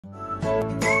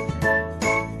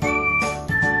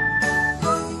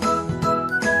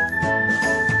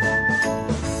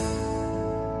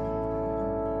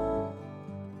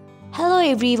Hello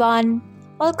everyone,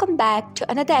 welcome back to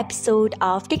another episode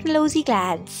of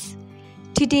Technologyglance.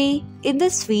 Today in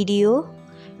this video,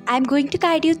 I'm going to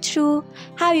guide you through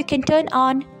how you can turn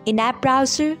on in-app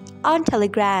browser on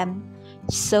Telegram.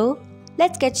 So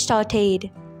let's get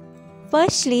started.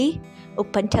 Firstly,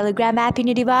 open Telegram app in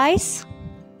your device.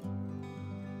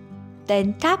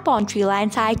 Then tap on three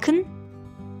lines icon.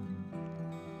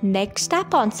 Next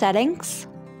tap on settings.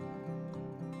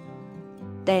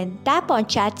 Then tap on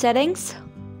chat settings.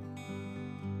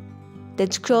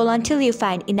 Then scroll until you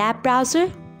find in-app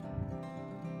browser.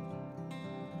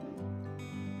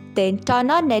 Then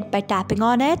turn on it by tapping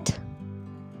on it.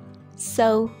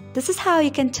 So this is how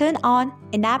you can turn on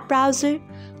in-app browser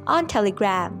on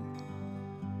Telegram.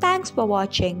 Thanks for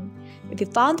watching. If you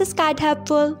found this guide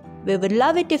helpful, we would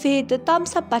love it if you hit the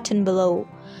thumbs up button below.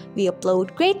 We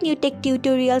upload great new tech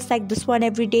tutorials like this one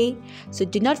every day, so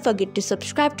do not forget to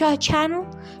subscribe to our channel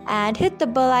and hit the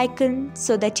bell icon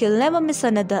so that you'll never miss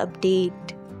another update.